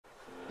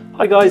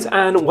Hi guys,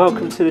 and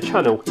welcome to the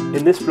channel.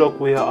 In this vlog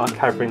we are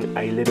covering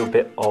a little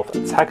bit of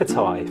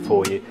Tagaytay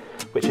for you,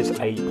 which is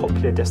a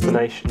popular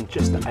destination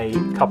just a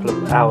couple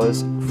of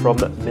hours from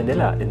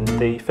Manila in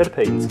the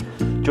Philippines.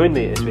 Join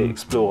me as we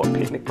explore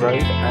Picnic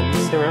Grove and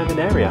the surrounding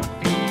area.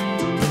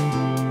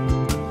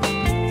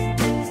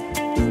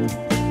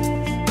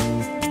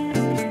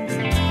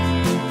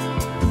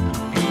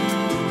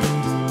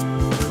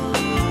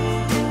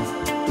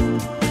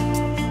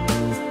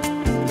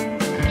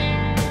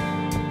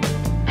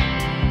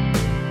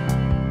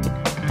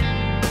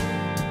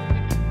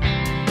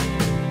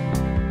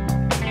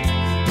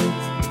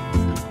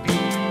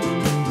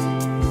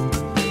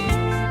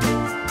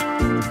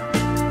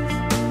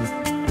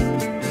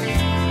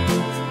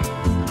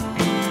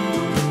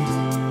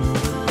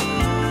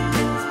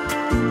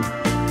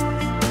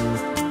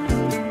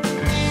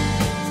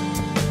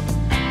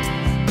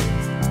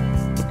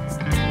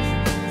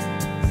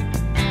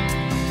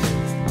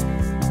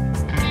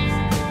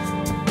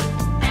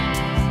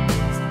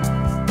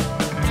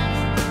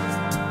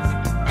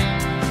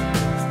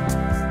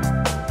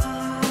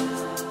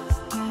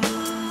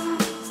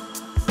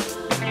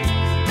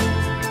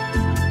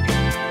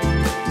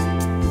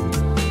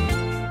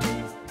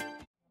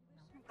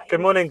 Good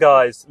morning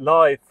guys,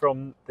 live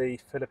from the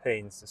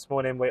Philippines. This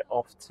morning we're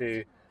off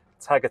to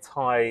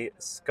Tagaytay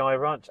Sky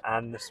Ranch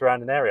and the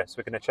surrounding area, so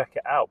we're going to check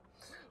it out.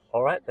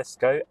 Alright, let's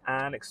go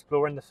and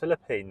explore in the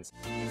Philippines.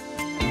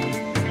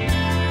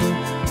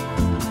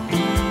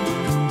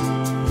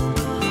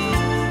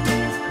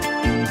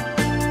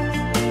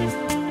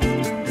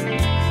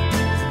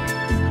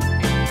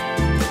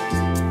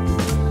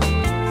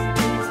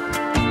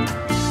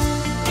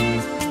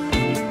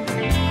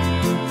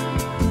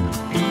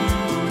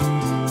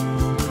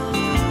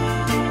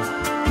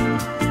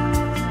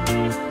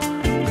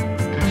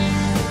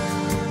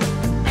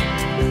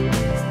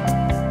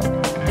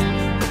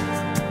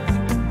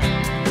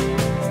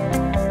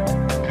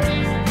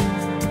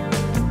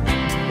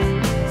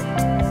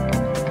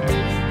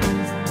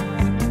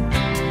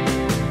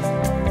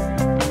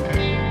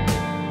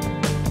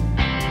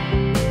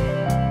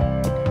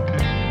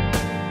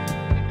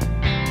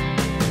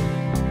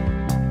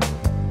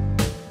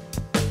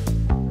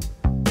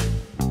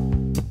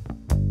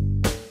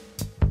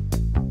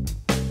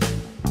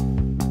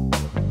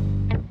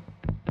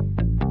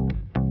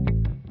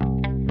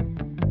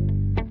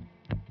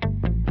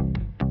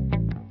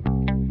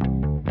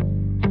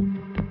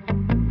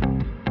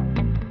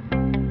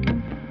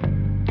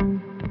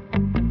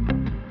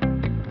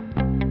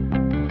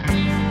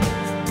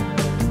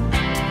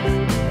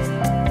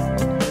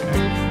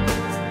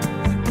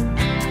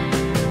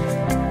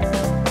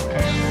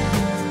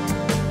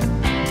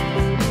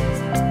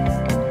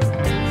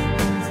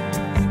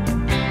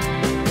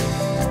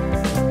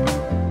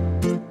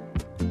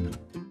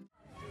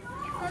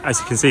 As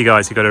you can see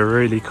guys, you've got a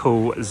really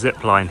cool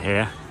zip line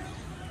here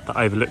that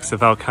overlooks the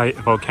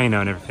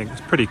volcano and everything.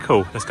 It's pretty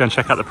cool. Let's go and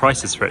check out the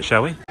prices for it,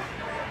 shall we?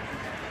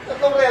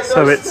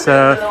 So it's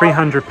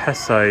 300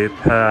 peso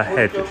per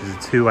head, which is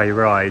a two-way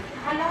ride.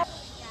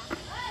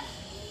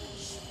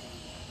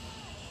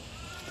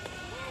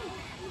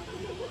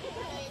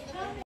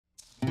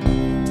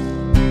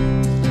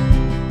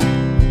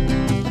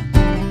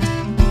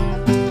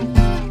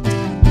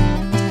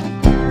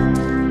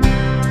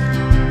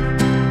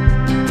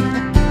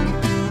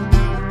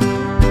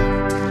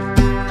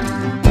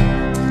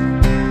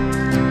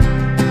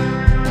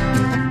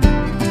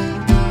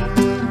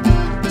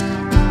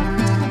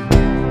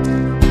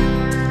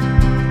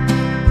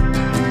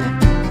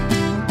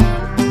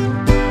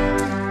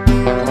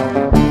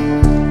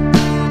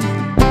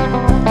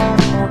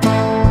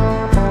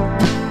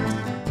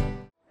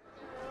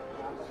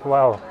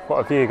 Wow, what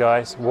a view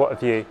guys, what a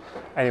view.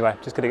 Anyway,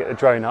 just gonna get the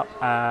drone up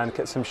and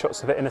get some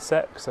shots of it in a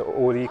sec so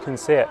all you can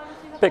see it.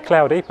 A bit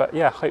cloudy, but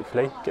yeah,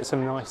 hopefully get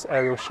some nice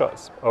aerial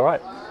shots. All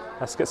right,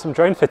 let's get some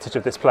drone footage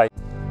of this place.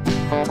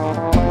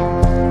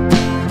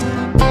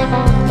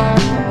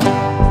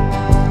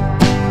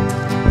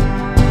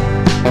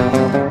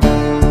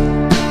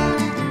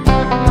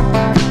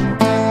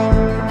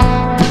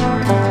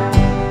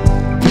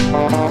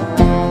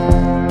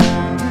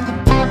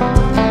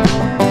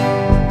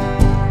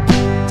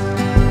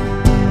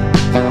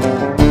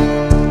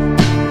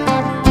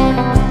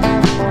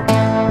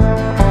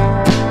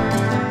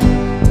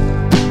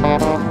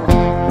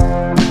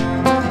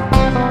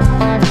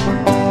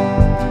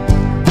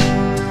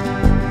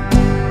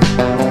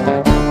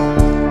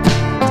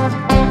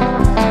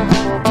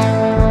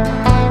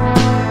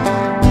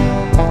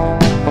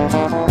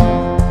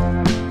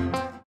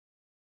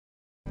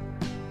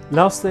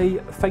 Lastly,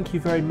 thank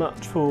you very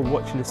much for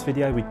watching this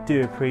video. We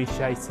do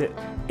appreciate it.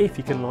 If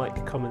you can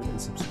like, comment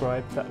and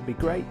subscribe, that would be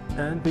great.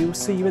 And we will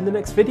see you in the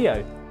next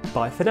video.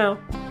 Bye for now.